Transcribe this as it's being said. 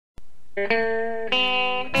Hello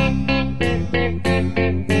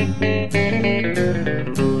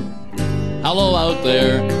out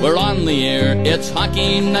there, we're on the air, it's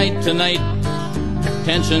hockey night tonight.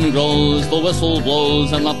 Tension grows, the whistle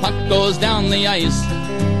blows, and the puck goes down the ice.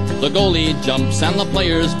 The goalie jumps and the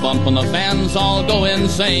players bump and the fans all go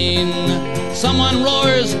insane. Someone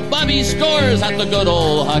roars, Bobby scores at the good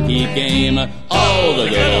old hockey game. Oh, the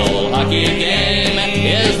good old hockey game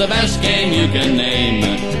is the best game you can name.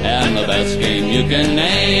 And the best game you can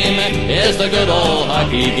name is the good old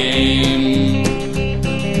hockey game.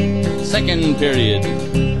 Second period,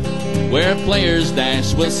 where players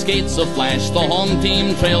dash with skates aflash. The home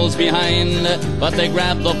team trails behind, but they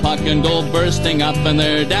grab the puck and go bursting up, and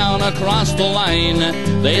they're down across the line.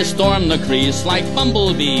 They storm the crease like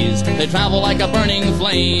bumblebees, they travel like a burning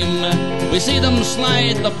flame. We see them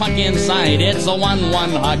slide the puck inside, it's a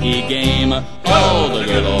 1-1 hockey game. Oh, the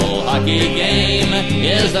good old hockey game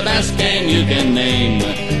is the best game you can name.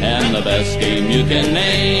 And the best game you can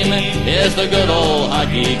name is the good old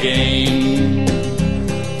hockey game.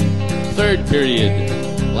 Third period,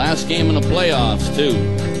 last game in the playoffs too.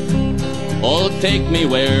 Oh, take me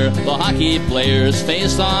where the hockey players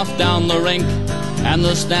face off down the rink, and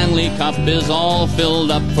the Stanley Cup is all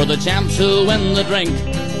filled up for the champs who win the drink.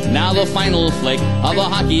 Now the final flick of a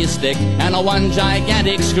hockey stick and a one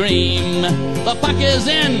gigantic scream. The puck is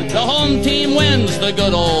in, the home team wins the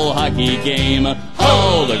good old hockey game.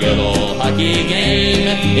 Oh, the good old hockey game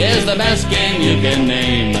is the best game you can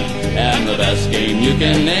name. And the best game you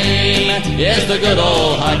can name is the good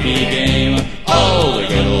old hockey game. Oh, the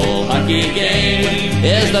good old hockey game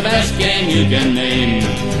is the best game you can name.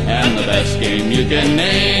 And the best game you can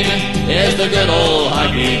name is the good old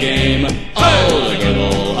hockey game. Oh, the good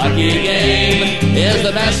old hockey game is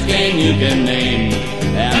the best game you can name.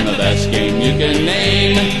 And the best game you can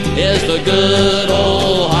name is the good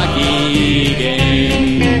old